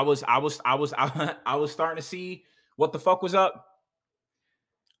 I was starting to see what the fuck was up.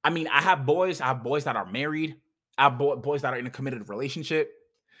 I mean, I have boys. I have boys that are married. I have boys that are in a committed relationship.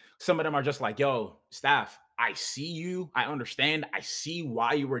 Some of them are just like, yo, staff, I see you. I understand. I see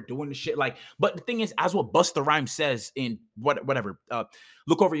why you were doing the shit. Like, but the thing is, as what Busta Rhymes says in whatever,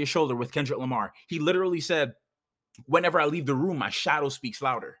 Look Over Your Shoulder with Kendrick Lamar, he literally said, whenever I leave the room, my shadow speaks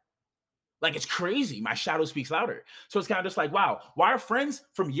louder. Like, it's crazy. My shadow speaks louder. So it's kind of just like, wow, why are friends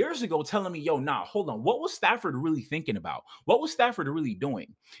from years ago telling me, yo, nah, hold on. What was Stafford really thinking about? What was Stafford really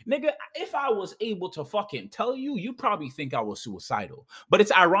doing? Nigga, if I was able to fucking tell you, you'd probably think I was suicidal. But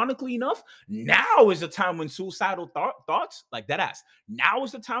it's ironically enough, now is the time when suicidal thoughts, like that ass, now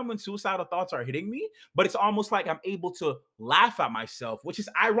is the time when suicidal thoughts are hitting me. But it's almost like I'm able to laugh at myself, which is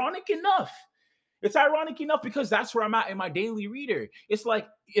ironic enough. It's ironic enough because that's where I'm at in my daily reader. It's like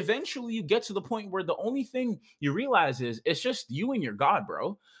eventually you get to the point where the only thing you realize is it's just you and your God,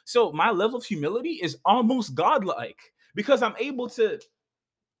 bro. So my level of humility is almost godlike because I'm able to,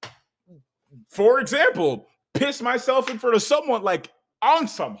 for example, piss myself in front of someone like on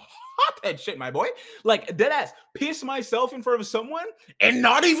some hothead shit, my boy. Like dead ass, piss myself in front of someone and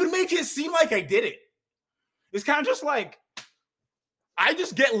not even make it seem like I did it. It's kind of just like, I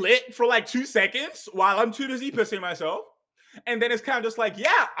just get lit for like 2 seconds while I'm too busy pissing myself. And then it's kind of just like,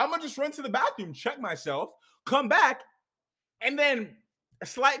 yeah, I'm going to just run to the bathroom, check myself, come back, and then a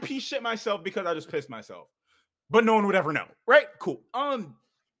slight piece shit myself because I just pissed myself. But no one would ever know, right? Cool.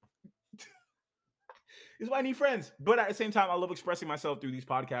 This is why I need friends. But at the same time, I love expressing myself through these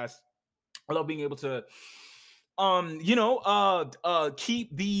podcasts. I love being able to,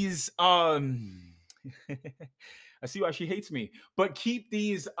 keep these, I see why she hates me, but keep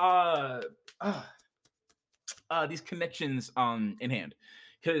these connections in hand,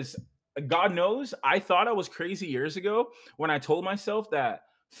 because God knows I thought I was crazy years ago when I told myself that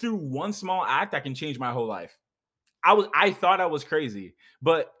through one small act I can change my whole life. I thought I was crazy,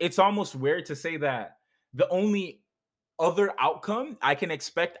 but it's almost weird to say that the only other outcome I can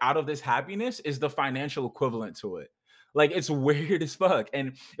expect out of this happiness is the financial equivalent to it. Like it's weird as fuck,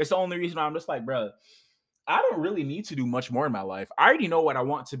 and it's the only reason I'm just like, bro, I don't really need to do much more in my life. I already know what I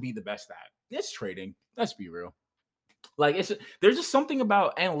want to be the best at. It's trading. Let's be real. Like there's just something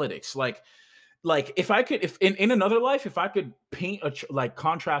about analytics. Like if I could, if in another life, if I could paint like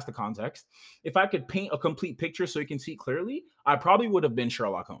contrast the context, if I could paint a complete picture so you can see clearly, I probably would have been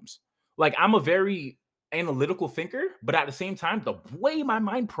Sherlock Holmes. Like I'm a very analytical thinker, but at the same time, the way my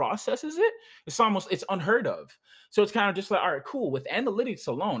mind processes it, it's unheard of. So it's kind of just like, all right, cool. With analytics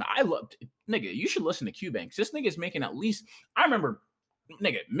alone, I loved nigga. You should listen to Cubanks. This nigga is making at least. I remember,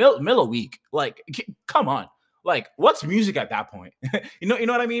 nigga, mill a week. Like, come on. Like, what's music at that point? You know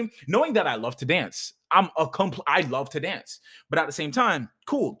what I mean? Knowing that I love to dance, I love to dance, but at the same time,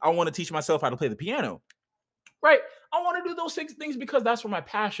 cool. I want to teach myself how to play the piano, right? I want to do those 6 things because that's where my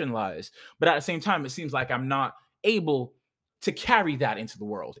passion lies. But at the same time, it seems like I'm not able to carry that into the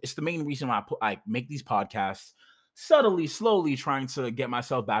world. It's the main reason why I make these podcasts, subtly, slowly trying to get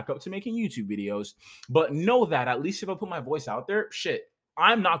myself back up to making YouTube videos. But know that at least if I put my voice out there, shit,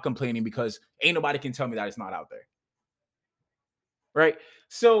 I'm not complaining because ain't nobody can tell me that it's not out there. Right?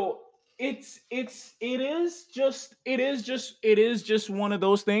 So it is just one of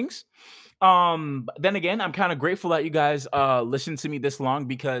those things. Then again, I'm kind of grateful that you guys listened to me this long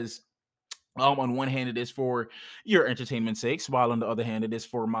because on one hand, it is for your entertainment sakes, while on the other hand, it is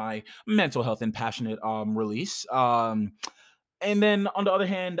for my mental health and passionate release. And then on the other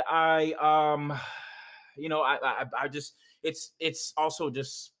hand, I just it's also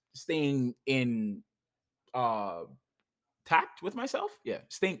just staying in uh tact with myself. Yeah,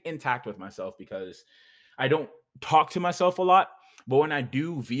 staying intact with myself because I don't talk to myself a lot, But when I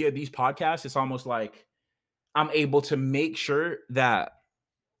do via these podcasts, it's almost like I'm able to make sure that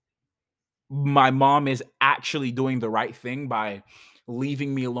my mom is actually doing the right thing by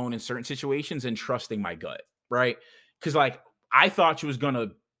leaving me alone in certain situations and trusting my gut, right? Because like I thought she was gonna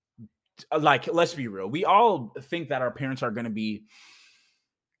like, let's be real. We all think that our parents are gonna be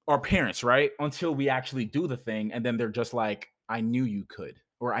our parents, right? Until we actually do the thing, and then they're just like, I knew you could,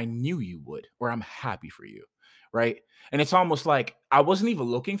 or I knew you would, or I'm happy for you, right? And it's almost like I wasn't even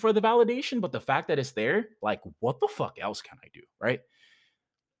looking for the validation, but the fact that it's there, like, what the fuck else can I do, right?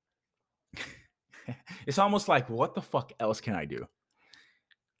 It's almost like, what the fuck else can I do?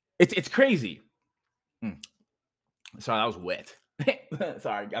 It's crazy. Mm. Sorry, that was wet.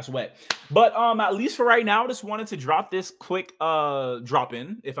 Sorry, that's wet. But at least for right now, I just wanted to drop this quick drop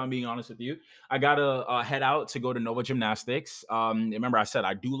in, if I'm being honest with you. I gotta head out to go to Nova Gymnastics. Remember I said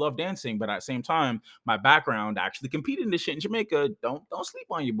I do love dancing, but at the same time, my background I actually competed in this shit in Jamaica. Don't sleep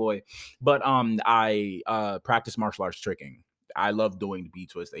on you, boy. But I practice martial arts tricking. I love doing the B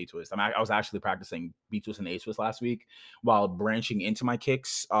twist, A twist. I was actually practicing B twist and A twist last week while branching into my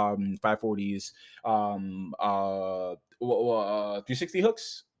kicks, 540s, 360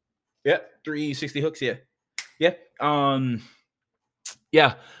 hooks. Yeah, 360 hooks. Yeah, yeah.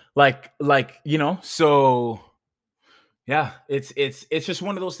 Yeah, like so yeah, it's just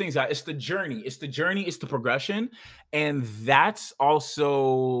one of those things. It's the journey. It's the journey. It's the progression, and that's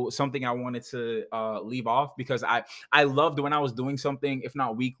also something I wanted to leave off because I loved when I was doing something, if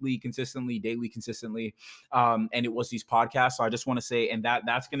not weekly, consistently, daily, consistently, and it was these podcasts. So I just want to say, and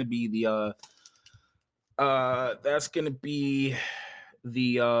that's gonna be the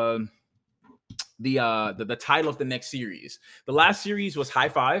the title of the next series. The last series was High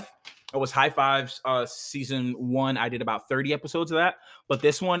Five. It was High Fives season 1. I did about 30 episodes of that. But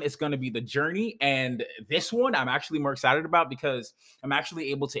this one is going to be the journey. And this one I'm actually more excited about because I'm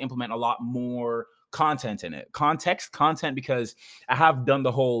actually able to implement a lot more content in it. Content, because I have done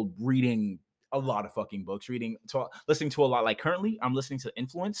the whole reading a lot of fucking books, listening to a lot. Like currently, I'm listening to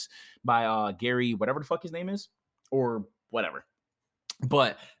Influence by Gary, whatever the fuck his name is, or whatever.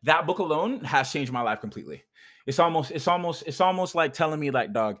 But that book alone has changed my life completely. It's almost like telling me,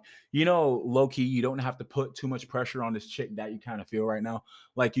 like, dog, low key, you don't have to put too much pressure on this chick that you kind of feel right now.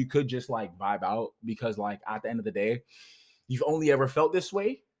 Like, you could just like vibe out because, like, at the end of the day, you've only ever felt this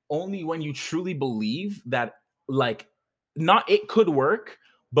way only when you truly believe that, like, not it could work,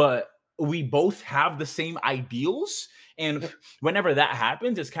 but we both have the same ideals. And whenever that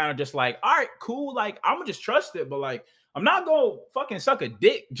happens, it's kind of just like, all right, cool. Like, I'm gonna just trust it, but like, I'm not gonna fucking suck a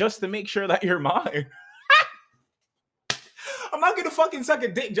dick just to make sure that you're mine. I'm not gonna fucking suck a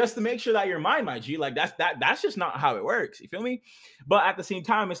dick just to make sure that you're mine, my G. Like that's just not how it works. You feel me? But at the same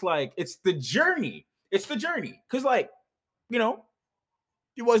time, it's like it's the journey. It's the journey. Cause like,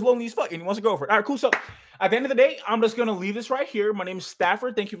 he was lonely as fuck and he wants to go for it. All right, cool. So at the end of the day, I'm just gonna leave this right here. My name is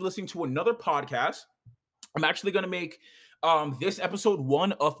Stafford. Thank you for listening to another podcast. I'm actually gonna make this episode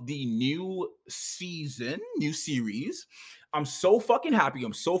 1 of the new series. I'm so fucking happy.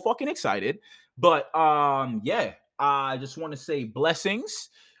 I'm so fucking excited. But yeah, I just want to say blessings.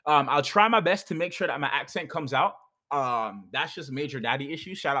 I'll try my best to make sure that my accent comes out. That's just major daddy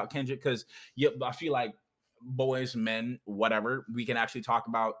issues. Shout out Kendrick, because yep, I feel like boys, men, whatever, we can actually talk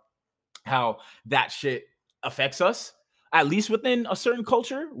about how that shit affects us, at least within a certain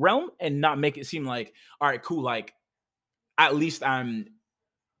culture realm, and not make it seem like, all right, cool, like at least I'm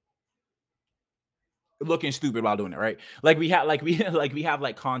looking stupid while doing it, right? Like we have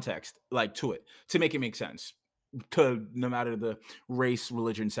like context like to it to make it make sense to no matter the race,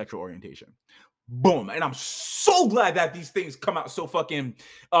 religion, sexual orientation. Boom. And I'm so glad that these things come out so fucking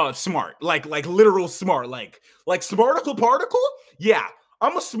smart. Like literal smart. Like smarticle particle? Yeah.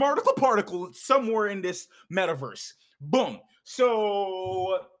 I'm a smarticle particle somewhere in this metaverse. Boom.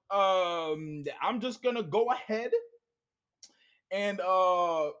 So I'm just gonna go ahead and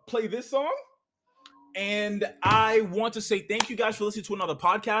play this song. And I want to say thank you guys for listening to another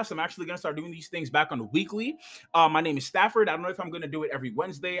podcast. I'm actually going to start doing these things back on the weekly. My name is Stafford. I don't know if I'm going to do it every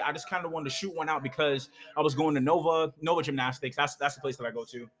Wednesday. I just kind of wanted to shoot one out because I was going to Nova Gymnastics. That's the place that I go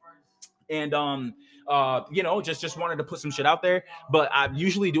to. And just wanted to put some shit out there. But I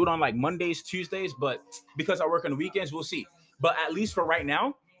usually do it on like Mondays, Tuesdays. But because I work on the weekends, we'll see. But at least for right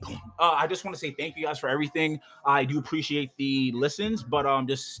now, I just want to say thank you guys for everything. I do appreciate the listens, but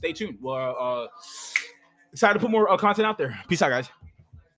just stay tuned. We're excited to put more content out there. Peace out, guys.